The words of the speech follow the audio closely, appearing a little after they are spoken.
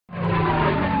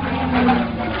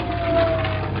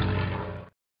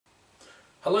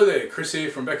Hello there, Chris here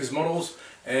from Becker's Models,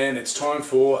 and it's time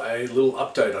for a little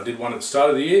update. I did one at the start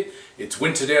of the year. It's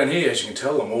winter down here, as you can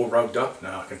tell. I'm all rugged up.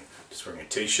 Now I can just wearing a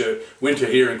t-shirt. Winter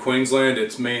here in Queensland,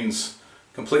 it means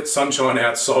complete sunshine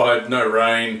outside, no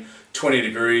rain, 20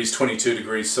 degrees, 22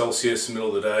 degrees Celsius,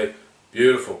 middle of the day.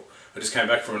 Beautiful. I just came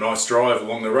back from a nice drive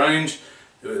along the range.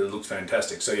 It looks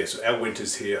fantastic. So yes, our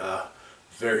winters here are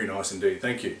very nice indeed.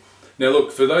 Thank you. Now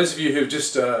look, for those of you who've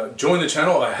just joined the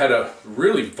channel, I had a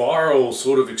really viral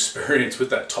sort of experience with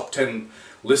that top 10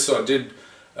 list I did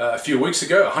a few weeks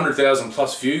ago, 100,000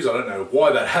 plus views. I don't know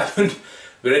why that happened,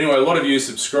 but anyway, a lot of you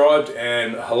subscribed,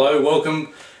 and hello,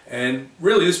 welcome. And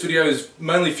really this video is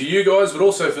mainly for you guys, but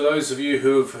also for those of you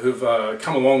who've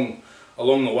come along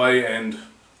the way and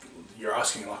you're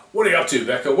asking, like, what are you up to,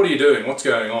 Becker? What are you doing? What's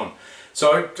going on?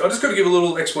 So I just got to give a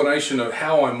little explanation of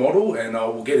how I model, and I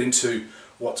will get into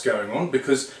what's going on,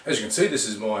 because as you can see, this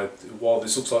is while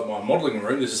this looks like my modelling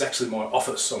room, this is actually my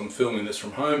office. I'm filming this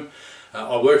from home.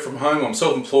 I work from home, I'm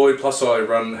self-employed, plus I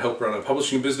help run a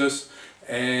publishing business,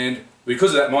 and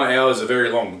because of that my hours are very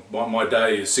long. My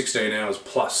day is 16 hours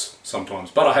plus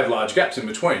sometimes, but I have large gaps in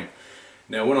between.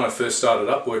 Now when I first started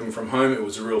up working from home, it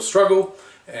was a real struggle,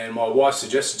 and my wife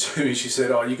suggested to me, she said,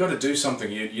 oh, you got to do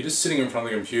something. You're just sitting in front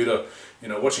of the computer, you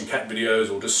know, watching cat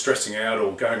videos or just stressing out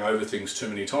or going over things too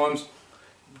many times.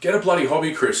 Get a bloody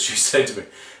hobby, Chris, she said to me.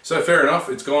 So fair enough,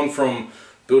 it's gone from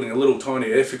building a little tiny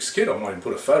airfix kit, I might even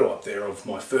put a photo up there of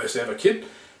my first ever kit,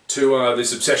 to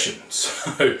this obsession.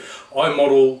 So I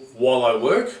model while I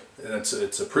work, and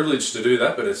it's a privilege to do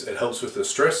that, but it helps with the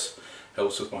stress,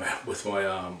 helps with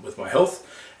my health.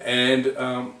 And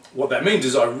what that means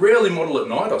is I rarely model at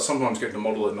night. I sometimes get to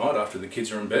model at night after the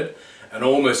kids are in bed, and I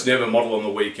almost never model on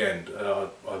the weekend.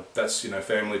 That's, you know,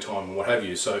 family time and what have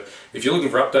you. So if you're looking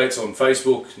for updates on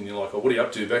Facebook and you're like, oh, what are you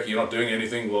up to, Becky? You're not doing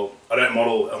anything. Well, I don't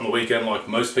model on the weekend like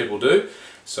most people do.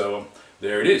 So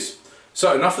there it is.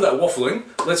 So enough of that waffling.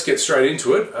 Let's get straight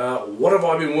into it. What have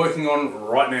I been working on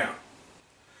right now?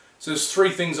 So there's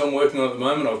three things I'm working on at the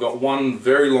moment. I've got one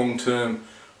very long-term,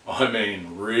 I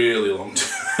mean really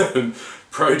long-term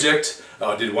project.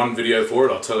 I did one video for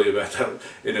it. I'll tell you about that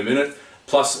in a minute.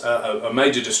 Plus a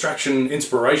major distraction,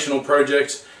 inspirational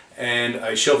project, and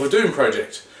a Shelf of Doom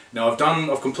project. Now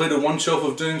I've completed one Shelf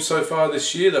of Doom so far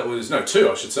this year. That was, no, two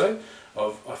I should say.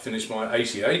 I finished my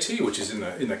 8080, which is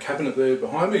in the cabinet there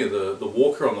behind me, the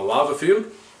walker on the lava field.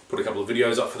 Put a couple of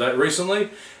videos up for that recently.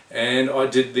 And I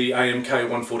did the AMK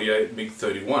 148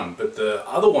 MiG-31. But the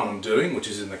other one I'm doing, which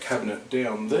is in the cabinet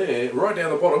down there, right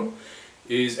down the bottom,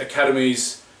 is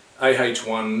Academy's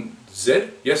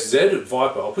AH-1Z, yes, Z,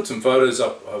 Viper. I'll put some photos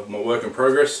up of my work in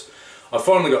progress. I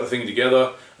finally got the thing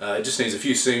together. It just needs a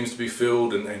few seams to be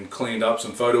filled and cleaned up,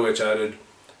 some photo etch added,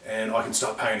 and I can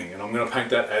start painting. And I'm going to paint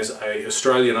that as a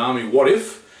Australian Army what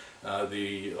if.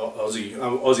 The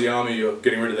Aussie Army are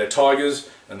getting rid of their Tigers,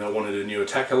 and they wanted a new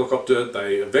attack helicopter.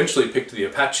 They eventually picked the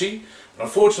Apache. But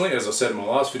unfortunately, as I said in my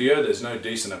last video, there's no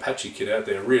decent Apache kit out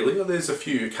there really. There's a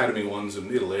few Academy ones in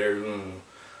Little Area.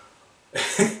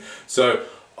 So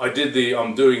I'm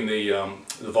doing the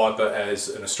Viper as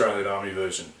an Australian Army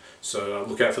version. So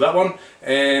look out for that one.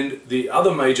 And the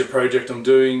other major project I'm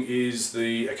doing is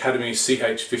the Academy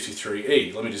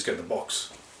CH-53E. Let me just get the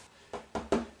box.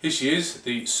 Here she is,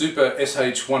 the Super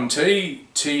SH-1T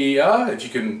TER. If you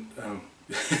can,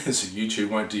 so YouTube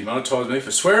won't demonetize me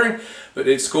for swearing, but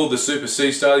it's called the Super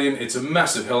Sea Stallion. It's a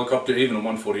massive helicopter, even a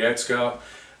 148 scale.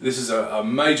 This is a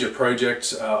major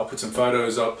project. I'll put some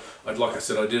photos up. Like I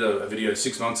said, I did a video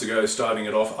 6 months ago starting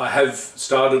it off. I have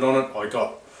started on it. I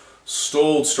got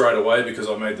stalled straight away because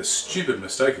I made the stupid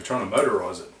mistake of trying to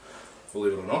motorize it,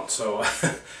 believe it or not. So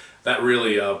that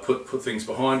really put things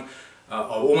behind.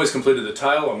 I've almost completed the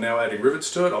tail. I'm now adding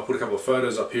rivets to it. I'll put a couple of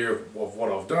photos up here of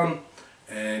what I've done.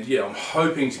 And yeah, I'm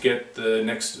hoping to get the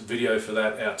next video for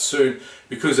that out soon,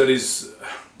 because that is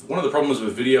one of the problems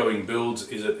with videoing builds,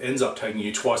 is it ends up taking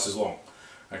you twice as long,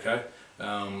 okay?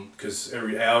 Because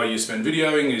every hour you spend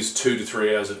videoing is 2 to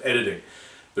 3 hours of editing.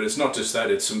 But it's not just that,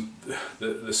 it's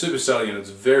the Super Stallion, it's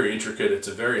very intricate, it's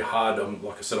a very hard,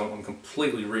 like I said, I'm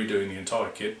completely redoing the entire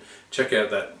kit. Check out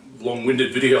that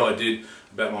long-winded video I did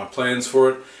about my plans for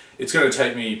it. It's going to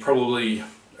take me probably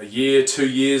a year, 2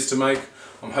 years to make.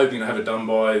 I'm hoping to have it done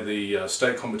by the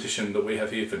state competition that we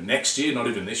have here for next year, not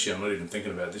even this year. I'm not even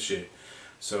thinking about this year.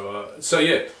 So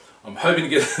yeah, I'm hoping to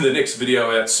get the next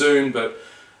video out soon, but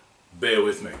bear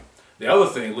with me. The other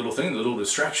thing, the little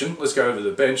distraction, let's go over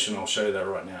the bench and I'll show you that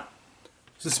right now.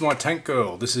 This is my tank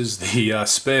girl. This is the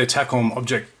spare TACOM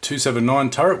Object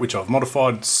 279 turret, which I've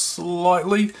modified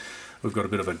slightly. We've got a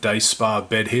bit of a day spa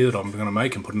bed here that I'm going to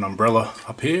make and put an umbrella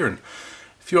up here and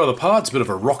few other parts, a bit of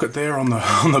a rocket there on the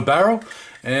on the barrel,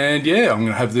 and yeah, I'm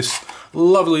going to have this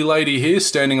lovely lady here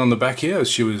standing on the back here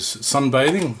as she was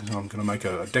sunbathing. I'm going to make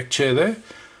a deck chair there.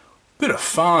 Bit of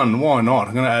fun, why not?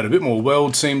 I'm going to add a bit more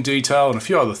weld seam detail and a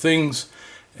few other things,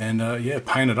 and yeah,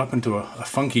 paint it up into a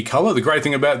funky colour. The great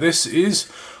thing about this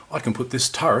is I can put this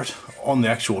turret on the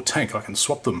actual tank. I can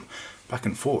swap them back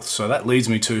and forth. So that leads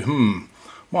me to,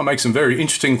 might make some very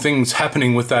interesting things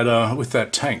happening with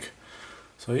that tank.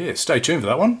 So yeah, stay tuned for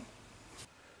that one.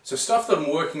 So stuff that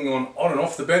I'm working on and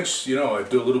off the bench, you know, I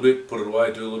do a little bit, put it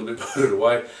away, do a little bit, put it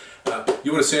away.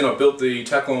 You would have seen I built the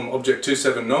Tackle Object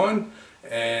 279,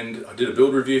 and I did a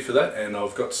build review for that, and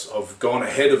I've gone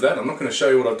ahead of that. I'm not going to show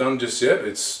you what I've done just yet.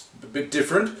 It's a bit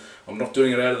different. I'm not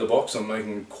doing it out of the box. I'm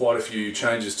making quite a few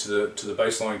changes to the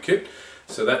baseline kit.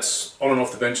 So that's on and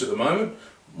off the bench at the moment.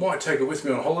 Might take it with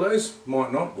me on holidays,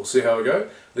 might not. We'll see how we go.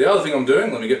 The other thing I'm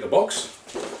doing, let me get the box.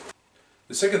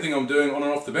 The second thing I'm doing on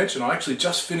and off the bench, and I actually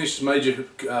just finished major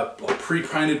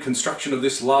pre-painted construction of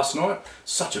this last night.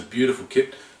 Such a beautiful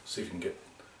kit. See if you can get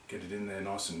it in there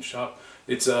nice and sharp.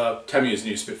 It's Tamiya's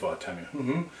new Spitfire.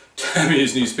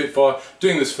 Tamiya's new Spitfire.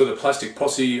 Doing this for the Plastic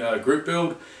Posse group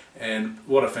build, and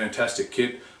what a fantastic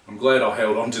kit. I'm glad I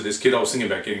held on to this kit. I was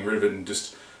thinking about getting rid of it and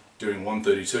just doing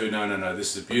 132. No,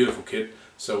 this is a beautiful kit.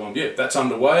 So yeah, that's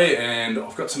underway, and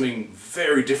I've got something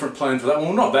very different planned for that.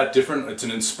 Well, not that different. It's an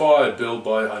inspired build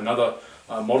by another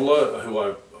modeler who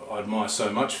I admire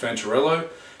so much, Fancherello.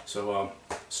 So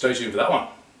stay tuned for that one.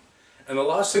 And the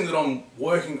last thing that I'm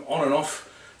working on and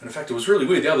off, and in fact it was really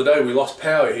weird, the other day we lost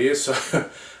power here, so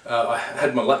I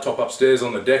had my laptop upstairs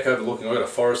on the deck overlooking, I got a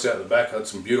forest out the back, I had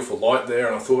some beautiful light there,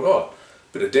 and I thought, oh,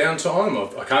 bit of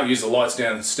downtime. I can't use the lights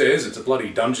downstairs, it's a bloody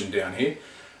dungeon down here.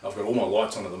 I've got all my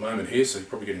lights on at the moment here, so you're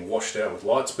probably getting washed out with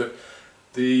lights, but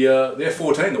the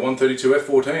F14, the 132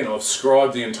 F14, I've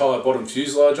scribed the entire bottom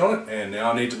fuselage on it, and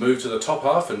now I need to move to the top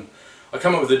half, and I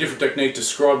come up with a different technique to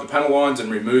scribe the panel lines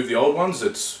and remove the old ones.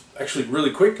 It's actually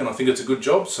really quick, and I think it's a good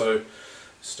job, so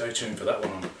stay tuned for that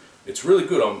one. It's really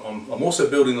good. I'm also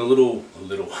building the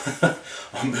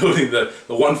I'm building the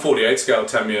 148 scale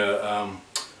Tamiya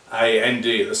A and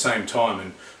D at the same time,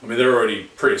 and I mean they're already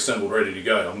pre-assembled, ready to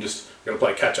go. I'm just going to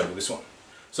play catch up with this one.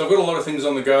 So I've got a lot of things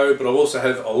on the go, but I also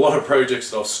have a lot of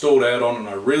projects that I've stalled out on and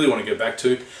I really want to get back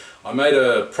to. I made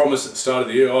a promise at the start of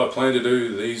the year, I plan to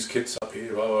do these kits up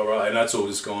here, blah, blah, blah, and that's all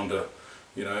just gone to,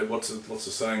 you know, what's the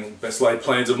saying, best laid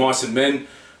plans of mice and men.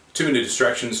 Too many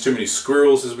distractions, too many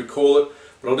squirrels as we call it,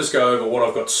 but I'll just go over what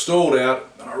I've got stalled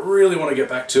out and I really want to get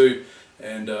back to,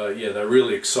 and yeah, they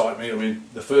really excite me. I mean,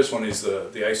 the first one is the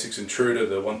A6 Intruder,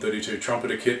 the 132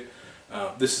 Trumpeter kit.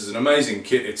 This is an amazing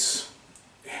kit.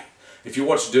 If you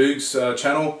watch Doug's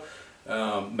channel,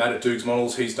 Matt at Doug's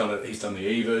Models, he's done the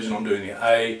E version, I'm doing the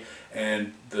A,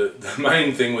 and the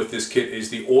main thing with this kit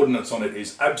is the ordnance on it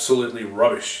is absolutely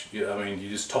rubbish. I mean, you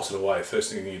just toss it away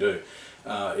first thing you do.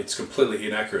 It's completely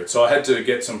inaccurate. So I had to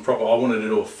get some proper, I wanted to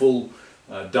do a full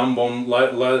dumb bomb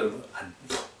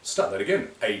start that again,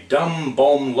 a dumb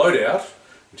bomb loadout,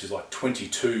 which is like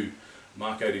 22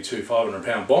 Mark 82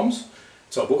 500-pound bombs.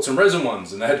 So I bought some resin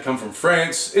ones, and they had to come from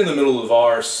France in the middle of the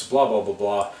virus, blah blah blah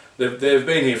blah. They've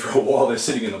been here for a while, they're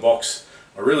sitting in the box.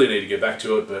 I really need to get back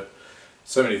to it, but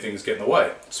so many things get in the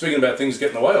way. Speaking about things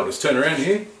getting in the way, I'll just turn around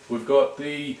here. We've got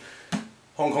the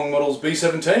Hong Kong Models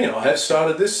B17. I have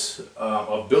started this.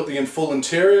 I've built the full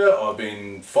interior. I've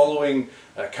been following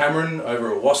Cameron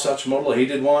over at Wasatch Model. He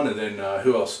did one, and then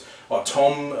who else? Oh,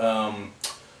 Tom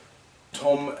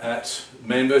at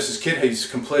Man vs Kit. He's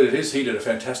completed his. He did a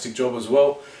fantastic job as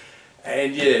well.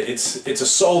 And yeah, it's a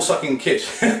soul-sucking kit.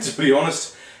 To be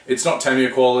honest, it's not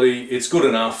Tamiya quality. It's good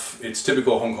enough. It's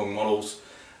typical Hong Kong Models.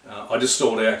 I just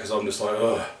stalled out because I'm just like,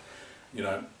 oh, you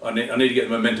know, I need to get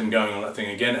the momentum going on that thing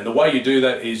again. And the way you do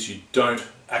that is you don't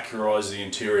accurize the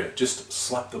interior. Just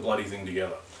slap the bloody thing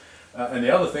together. And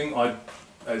the other thing,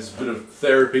 as a bit of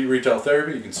therapy, retail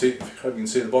therapy, you can see, I hope you can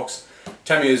see the box.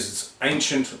 Tamiya's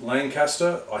ancient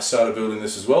Lancaster. I started building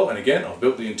this as well, and again, I've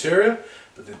built the interior.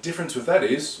 But the difference with that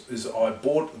is I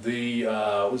bought the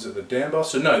was it the Dam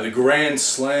Buster? No, the Grand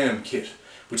Slam kit,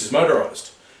 which is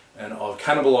motorized. And I've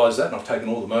cannibalized that, and I've taken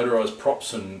all the motorized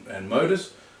props and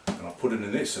motors, and I've put it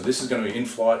in this. So this is going to be in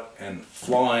flight and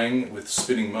flying with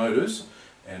spinning motors.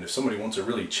 And if somebody wants a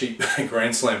really cheap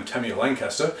Grand Slam Tamiya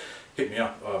Lancaster, hit me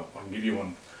up. I can give you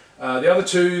one. The other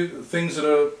two things that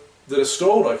are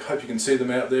stalled, I hope you can see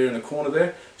them out there in the corner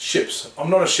there. Ships. I'm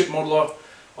not a ship modeler.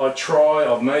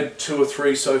 I've made 2 or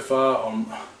 3 so far.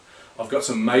 I've got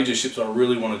some major ships I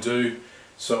really want to do,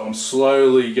 so I'm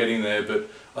slowly getting there, but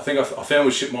I think I found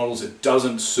with ship models it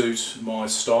doesn't suit my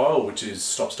style, which is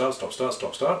stop, start, stop, start,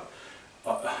 stop, start.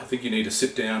 I think you need to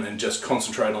sit down and just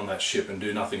concentrate on that ship and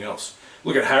do nothing else.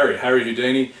 Look at Harry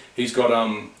Houdini. He's got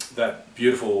that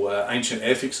beautiful ancient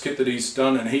airfix kit that he's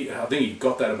done, and I think he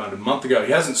got that about a month ago.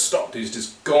 He hasn't stopped. He's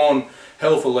just gone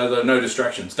hell for leather, no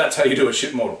distractions. That's how you do a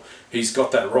ship model. He's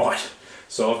got that right.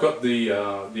 So I've got the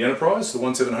Enterprise, the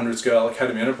 1/700 scale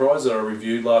Academy Enterprise that I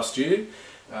reviewed last year,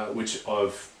 which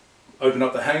I've opened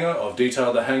up the hangar, I've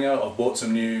detailed the hangar, I've bought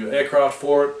some new aircraft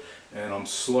for it, and I'm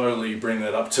slowly bringing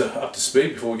that up to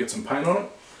speed before we get some paint on it.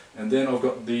 And then I've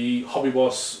got the Hobby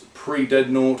Boss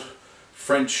pre-Dreadnought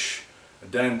French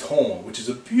Danton, which is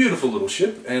a beautiful little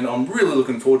ship, and I'm really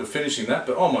looking forward to finishing that.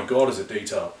 But oh my god, is it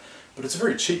detailed! But it's a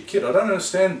very cheap kit. I don't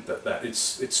understand that.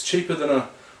 It's cheaper than a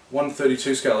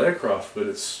 1/32 scale aircraft, but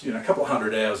it's, you know, a couple of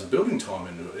hundred hours of building time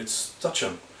into it. It's such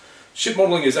a ship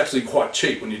modelling is actually quite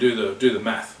cheap when you do the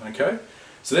math. Okay,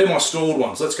 so they're my stalled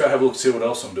ones. Let's go have a look and see what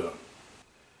else I'm doing.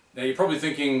 Now you're probably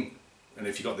thinking, and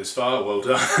if you got this far, well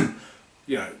done.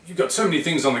 You know, you've got so many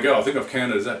things on the go. I think I've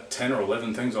counted, is that 10 or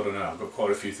 11 things? I don't know. I've got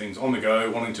quite a few things on the go,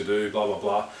 wanting to do, blah, blah,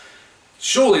 blah.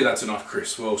 Surely that's enough,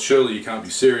 Chris. Well, surely you can't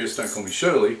be serious. Don't call me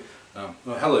Shirley.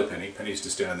 Well, hello, Penny. Penny's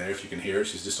just down there, if you can hear her.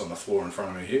 She's just on the floor in front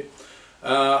of me here.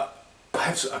 I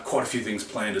have quite a few things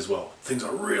planned as well. Things I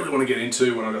really want to get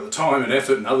into when I've got the time and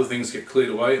effort, and other things get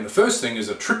cleared away. And the first thing is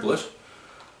a triplet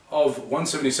of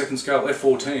 1/72 scale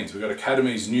F-14s. We've got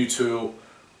Academy's new tool,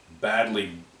 bad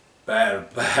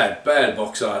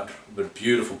box art, but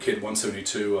beautiful kit,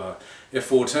 172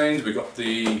 F-14s. We got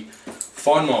the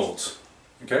fine molds,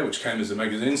 okay, which came as a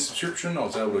magazine subscription. I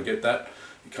was able to get that.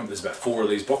 There's about 4 of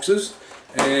these boxes,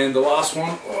 and the last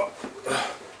one,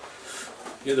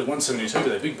 yeah, the 172,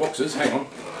 they're big boxes. Hang on,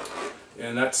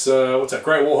 and that's what's that?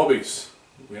 Great War Hobbies.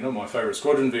 You know, my favourite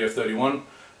squadron, VF31.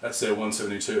 That's their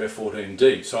 172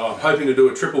 F-14D. So I'm hoping to do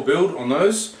a triple build on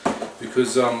those,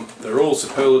 because they're all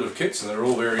superlative kits and they're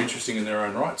all very interesting in their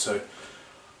own right. So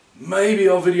maybe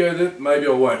I'll video that, maybe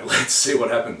I won't. Let's see what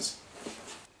happens.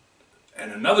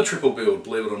 And another triple build,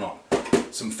 believe it or not.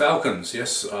 Some Falcons.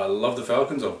 Yes, I love the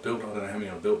Falcons. I've built, I don't know how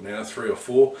many I've built now, 3 or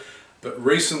 4. But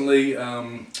recently,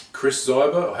 Chris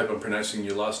Zyber, I hope I'm pronouncing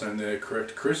your last name there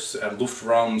correct, Chris, at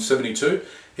Luftraum 72,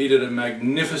 he did a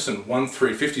magnificent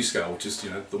 1/350 scale, which is, you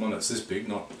know, the one that's this big,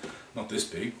 not this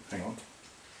big. Hang on.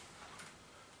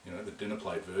 You know, the dinner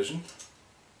plate version.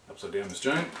 Upside down, Miss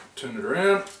Jane. Turn it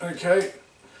around. Okay.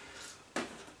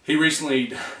 He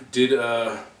recently did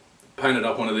painted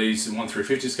up one of these in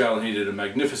 1/350 scale, and he did a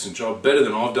magnificent job, better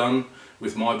than I've done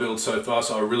with my build so far.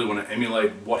 So I really want to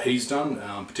emulate what he's done,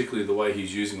 particularly the way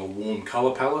he's using a warm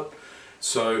colour palette.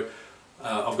 So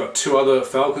I've got 2 other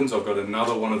Falcons. I've got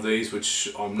another one of these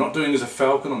which I'm not doing as a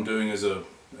Falcon, I'm doing as a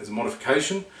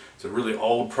modification. It's a really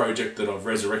old project that I'm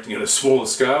resurrecting at a smaller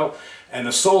scale. And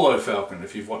a solo Falcon,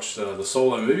 if you've watched the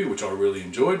Solo movie, which I really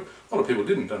enjoyed. A lot of people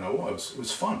didn't, don't know why, it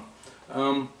was fun.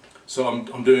 So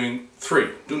I'm doing 3,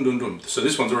 dun dun dun. So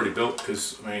this one's already built,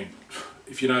 because, I mean,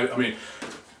 if you know, I mean,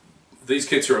 these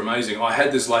kits are amazing. I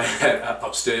had this laid out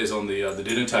upstairs on the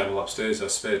dinner table upstairs, a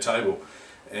spare table.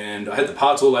 And I had the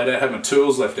parts all laid out, had my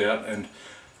tools left out, and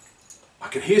I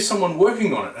could hear someone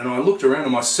working on it. And I looked around,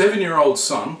 and my 7-year-old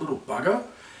son, little bugger,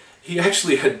 he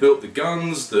actually had built the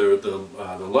guns, the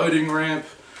loading ramp.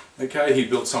 Okay, he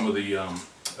built some of the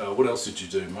what else did you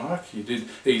do, Mark? He did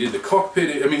the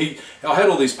cockpit. I mean, I had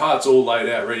all these parts all laid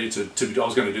out, ready to I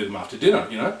was going to do them after dinner.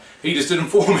 You know, he just did them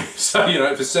for me. So, you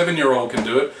know, if a 7-year-old can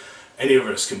do it, any of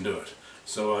us can do it.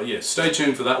 So yeah, stay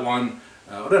tuned for that one.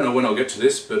 I don't know when I'll get to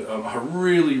this, but I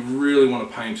really want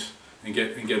to paint and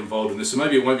get involved in this. So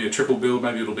maybe it won't be a triple build,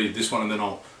 maybe it'll be this one, and then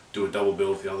I'll do a double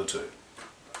build with the other 2.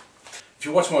 If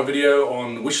you watch my video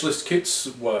on wish list kits,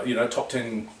 well, you know, top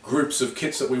 10 groups of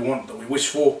kits that we want, that we wish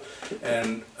for,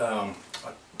 and I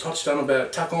touched on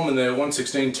about TACOM and their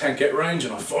 116 tankette range,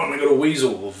 and I finally got a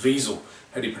Weasel, or Wiesel,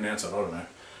 how do you pronounce it, I don't know.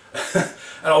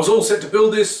 And I was all set to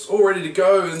build this, all ready to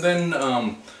go, and then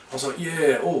I was like,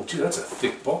 yeah, oh gee, that's a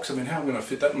thick box. I mean, how am I going to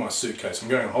fit that in my suitcase? I'm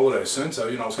going on holiday soon, so,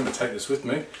 you know, I was going to take this with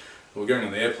me. We're going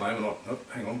on the airplane, and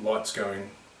hang on, light's going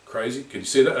crazy. Can you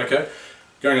see that? Okay.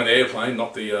 Going on the airplane,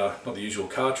 not the usual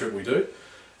car trip we do.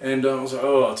 And I was like,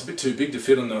 oh, it's a bit too big to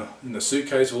fit in the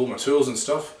suitcase with all my tools and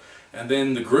stuff. And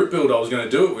then the group build I was going to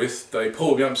do it with, they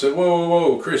pulled me up and said, whoa, whoa,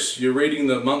 whoa, Chris, you're reading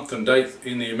the month and date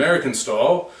in the American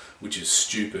style, which is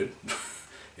stupid.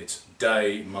 It's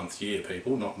day, month, year,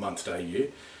 people, not month, day, year.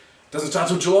 It doesn't start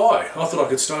till July. I thought I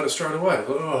could start it straight away. I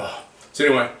thought, oh. So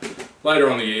anyway, later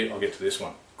on in the year, I'll get to this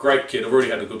one. Great kit, I've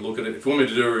already had a good look at it. If you want me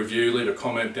to do a review, leave a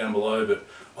comment down below, but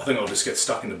I think I'll just get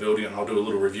stuck into building it, and I'll do a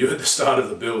little review at the start of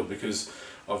the build, because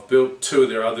I've built 2 of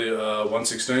their other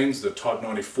 116s, the Type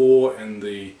 94 and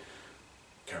the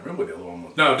can't remember what the other one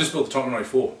was. No, I've just built the Type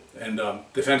 94, and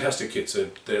they're fantastic kits.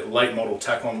 They're late model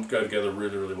tack-on, go together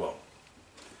really, really well.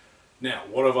 Now,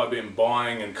 what have I been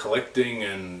buying and collecting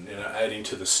and adding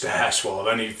to the stash? Well, I've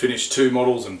only finished 2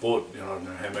 models and bought, I don't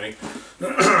know how many,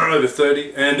 over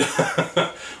 30, and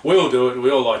we all do it. We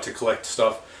all like to collect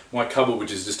stuff. My cupboard,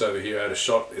 which is just over here out of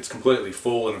shot, it's completely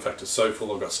full, and in fact it's so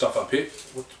full I've got stuff up here.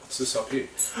 What's this up here?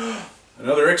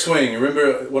 Another X-Wing.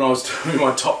 Remember when I was doing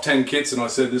my top 10 kits and I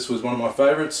said this was one of my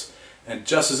favourites? And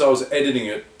just as I was editing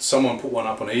it, someone put one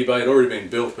up on eBay. It had already been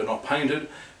built but not painted,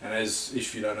 and as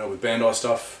if you don't know with Bandai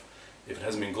stuff, if it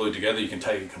hasn't been glued together, you can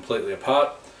take it completely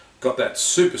apart. Got that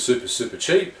super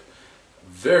cheap.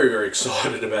 Very, very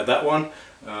excited about that one.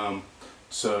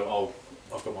 So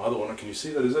I've got my other one. Can you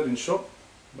see that? Is that in shot?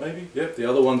 Maybe? Yep, the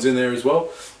other one's in there as well.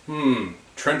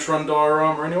 Trench run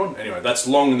diorama, anyone? Anyway, that's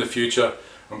long in the future.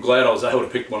 I'm glad I was able to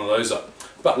pick one of those up.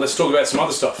 But let's talk about some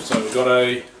other stuff. So we've got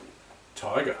a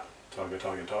Tiger.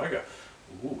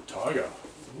 Ooh, Tiger.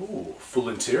 Ooh, full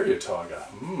interior Tiger.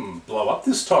 Blow up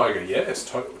this Tiger, yes,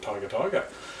 Tiger.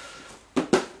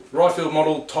 Ryfield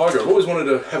model Tiger. I've always wanted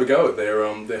to have a go at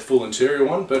their full interior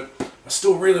one, but I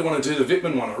still really want to do the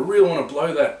Wittmann one. I really want to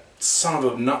blow that son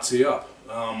of a nutsy up.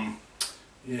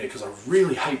 Yeah, because I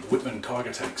really hate Wittmann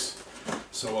Tiger tanks.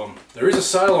 So there is a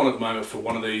sale on at the moment for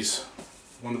one of these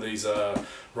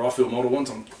Ryfield model ones.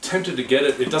 I'm tempted to get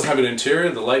it. It doesn't have an interior,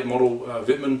 the late model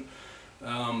Wittmann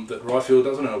that Ryfield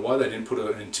does. I don't know why they didn't put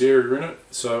an interior in it.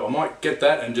 So I might get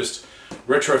that and just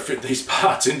retrofit these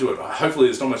parts into it. Hopefully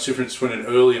there's not much difference between an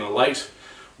early and a late,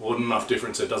 or enough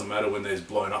difference that it doesn't matter when there's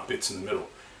blown up bits in the middle.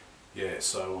 Yeah,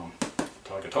 so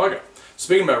Tiger.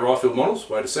 Speaking about Ryfield models,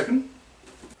 wait a second.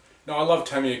 Now I love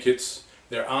Tamiya kits.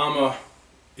 Their armour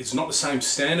is not the same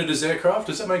standard as aircraft.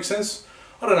 Does that make sense?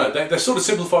 I don't know. They sort of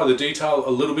simplify the detail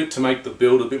a little bit to make the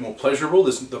build a bit more pleasurable.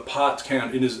 The parts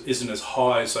count isn't as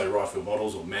high as say Ryfield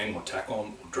models or Meng or Tac-On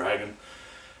or Dragon.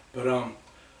 But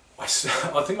I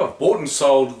think I've bought and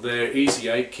sold their Easy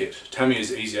 8 kit,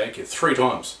 Tamiya's Easy 8 kit, 3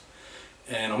 times.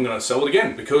 And I'm going to sell it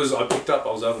again because I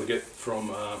was able to get from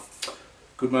a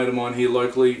good mate of mine here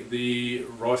locally, the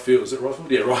Ryfield, is it Ryfield?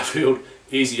 Yeah, Ryfield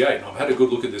Easy 8. And I've had a good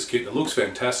look at this kit. It looks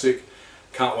fantastic.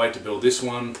 Can't wait to build this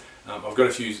one. I've got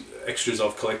a few extras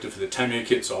I've collected for the Tamiya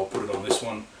kit, so I'll put it on this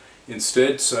one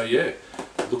instead. So yeah,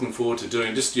 looking forward to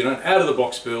doing just, an out of the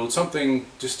box build, something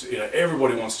just,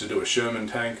 everybody wants to do a Sherman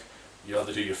tank. You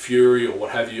either do your Fury or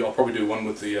what have you. I'll probably do one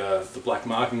with the black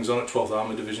markings on it, 12th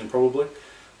Armour Division probably.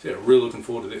 So yeah, really looking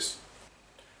forward to this.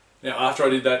 Now after I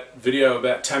did that video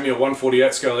about Tamiya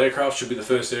 148 scale aircraft, should be the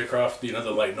first aircraft, the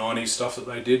late 90s stuff that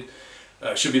they did.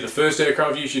 Should be the first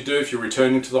aircraft you should do if you're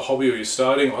returning to the hobby or you're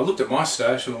starting. I looked at my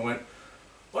stash and I went,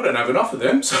 I don't have enough of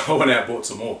them, so I went out and bought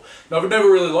some more. Now I've never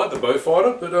really liked the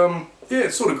Beaufighter, but yeah,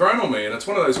 it's sort of grown on me, and it's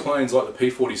one of those planes like the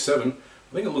P-47.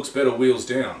 I think it looks better wheels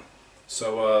down.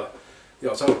 So yeah,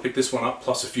 I was able to pick this one up,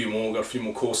 plus a few more. Got a few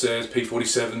more Corsairs,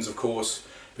 P-47s of course,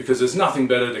 because there's nothing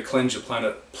better to cleanse your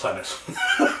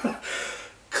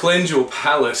cleanse your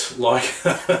palate like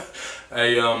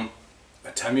a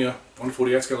Tamiya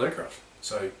 148 scale aircraft.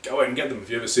 So go out and get them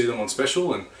if you ever see them on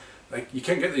special, and you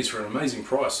can get these for an amazing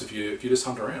price if you just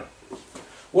hunt around.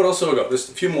 What else have I got? There's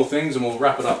a few more things and we'll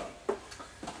wrap it up.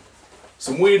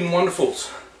 Some weird and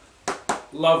wonderfuls.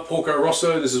 Love Porco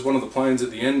Rosso. This is one of the planes at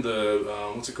the end,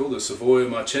 the what's it called? The Savoia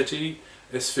Marchetti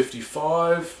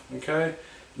S55. Okay,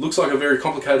 looks like a very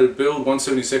complicated build,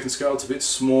 1/72 scale. It's a bit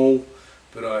small,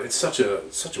 but it's such a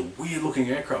weird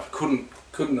looking aircraft. Couldn't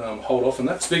hold off on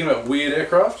that. Speaking about weird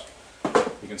aircraft,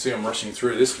 you can see I'm rushing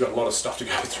through this. We've got a lot of stuff to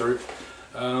go through.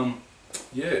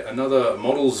 Yeah, another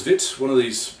Models Vit, one of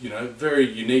these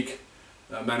very unique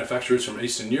manufacturers from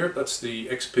Eastern Europe. That's the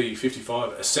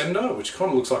XP55 Ascender, which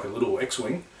kind of looks like a little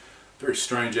X-Wing. Very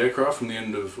strange aircraft from the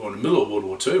end of, or in the middle of World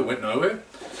War II, it went nowhere.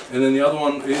 And then the other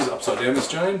one is, upside down Miss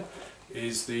Jane,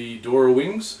 is the Dora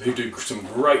Wings, who do some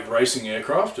great racing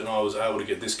aircraft, and I was able to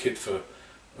get this kit for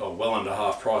well under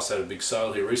half price. They had a big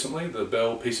sale here recently. The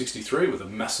Bell P63 with the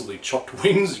massively chopped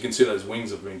wings. You can see those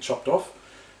wings have been chopped off,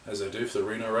 as they do for the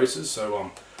Reno races, so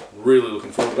I'm really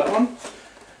looking forward to that one.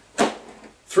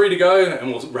 3 to go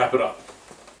and we'll wrap it up.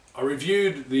 I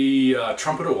reviewed the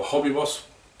Trumpeter or Hobby Boss,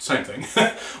 same thing,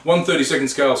 1/32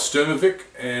 scale Sturmovik,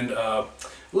 and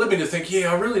led me to think,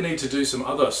 yeah, I really need to do some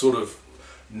other sort of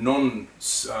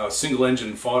non-single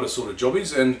engine fighter sort of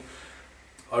jobbies, and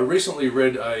I recently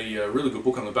read a really good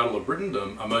book on the Battle of Britain,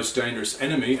 A Most Dangerous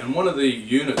Enemy, and one of the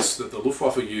units that the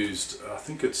Luftwaffe used, I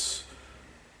think it's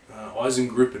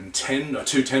Eisengruppe and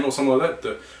 210 or something like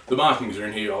that. The markings are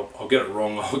in here. I'll get it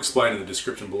wrong. I'll explain in the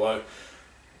description below.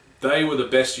 They were the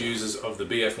best users of the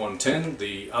BF-110.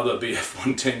 The other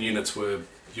BF-110 units were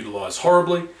utilised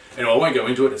horribly. Anyway, I won't go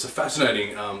into it. It's a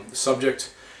fascinating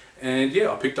subject. And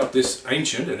yeah, I picked up this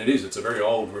ancient, and it's a very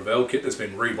old Revell kit that's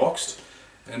been reboxed.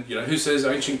 And you know, who says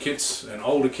ancient kits and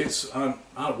older kits aren't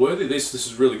worthy? This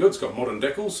is really good. It's got modern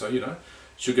decals, so you know,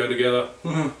 should go together.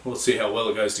 We'll see how well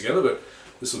it goes together, but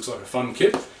this looks like a fun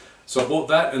kit. So I bought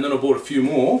that, and then I bought a few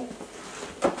more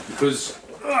because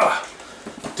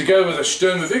to go with a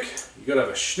Sturmovik, you got to have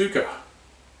a Stuka.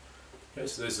 Okay,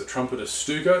 so there's the trumpeter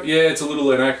Stuka. Yeah, it's a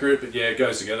little inaccurate, but yeah, it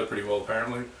goes together pretty well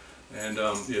apparently. And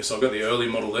yeah, so I've got the early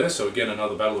model there. So again,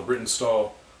 another Battle of Britain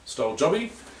style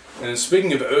jobby. And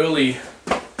speaking of early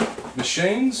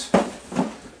machines,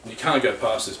 you can't go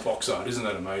past this box art. Isn't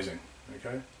that amazing?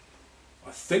 Okay,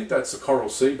 I think that's the Coral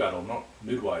Sea Battle, not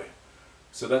Midway.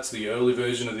 So that's the early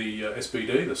version of the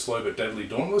SBD, the Slow But Deadly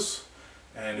Dauntless.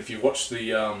 And if you watch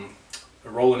the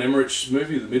Roland Emmerich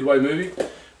movie, the Midway movie,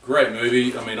 great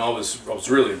movie. I mean, I was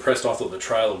really impressed. I thought the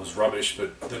trailer was rubbish,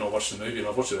 but then I watched the movie, and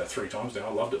I've watched it about 3 times now.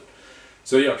 I loved it.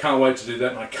 So yeah, I can't wait to do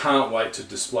that, and I can't wait to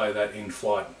display that in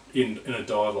flight, in a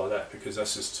dive like that, because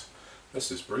that's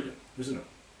just brilliant, isn't it?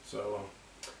 So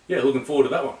yeah, looking forward to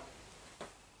that one.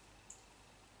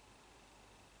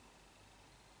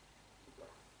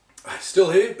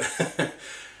 Still here.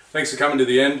 Thanks for coming to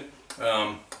the end.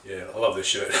 Yeah, I love this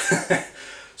shirt.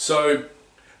 So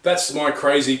that's my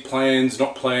crazy plans,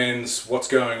 not plans, what's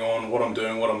going on, what I'm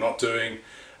doing, what I'm not doing.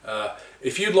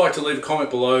 If you'd like to leave a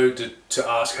comment below to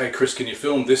ask, hey Chris, can you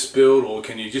film this build, or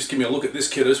can you just give me a look at this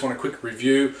kit, I just want a quick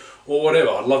review, or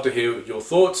whatever, I'd love to hear your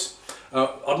thoughts.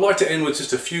 I'd like to end with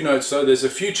just a few notes though. There's a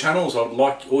few channels I'd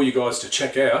like all you guys to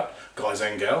check out, guys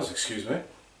and gals, excuse me,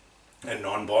 and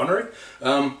non-binary.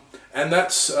 And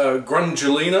that's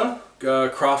Grungelina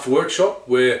Craft Workshop,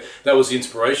 where that was the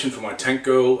inspiration for my Tank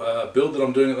Girl build that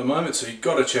I'm doing at the moment, so you've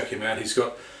got to check him out. He's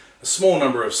got a small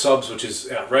number of subs, which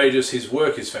is outrageous. His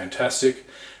work is fantastic.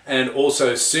 And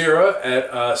also Sarah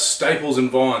at Staples and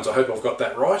Vines. I hope I've got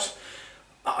that right.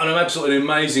 An absolutely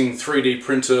amazing 3D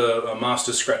printer, a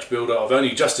master scratch builder. I've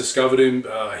only just discovered him.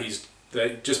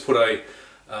 They just put a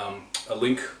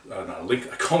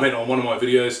comment on one of my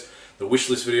videos, the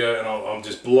wishlist video, and I'm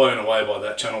just blown away by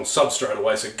that channel. Sub straight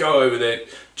away. So go over there,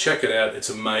 check it out. It's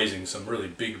amazing. Some really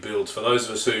big builds for those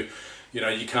of us who, you know,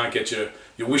 you can't get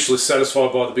your wish list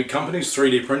satisfied by the big companies.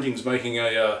 3D printing's making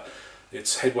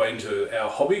its headway into our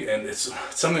hobby, and it's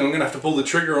something I'm going to have to pull the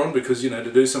trigger on, because, you know,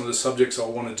 to do some of the subjects I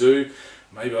want to do,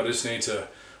 maybe I just need to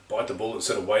bite the bullet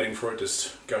instead of waiting for it.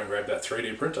 Just go and grab that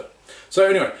 3D printer. So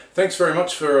anyway, thanks very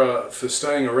much for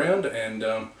staying around,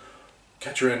 and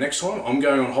catch you around next time. I'm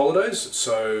going on holidays,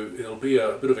 so it'll be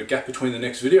a bit of a gap between the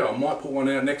next video. I might put one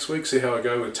out next week, see how I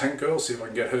go with Tank Girl, see if I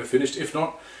can get her finished. If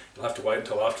not, you'll have to wait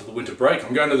until after the winter break.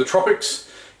 I'm going to the tropics.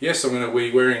 Yes, I'm going to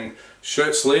be wearing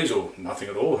shirt sleeves, or nothing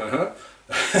at all,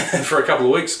 for a couple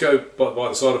of weeks. Go by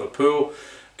the side of a pool,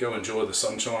 go enjoy the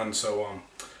sunshine. So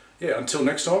yeah, until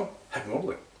next time, happy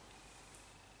modelling.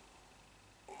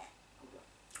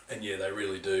 And yeah, they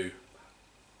really do,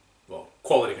 well,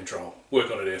 quality control.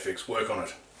 Work on it, Airfix, work on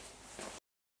it.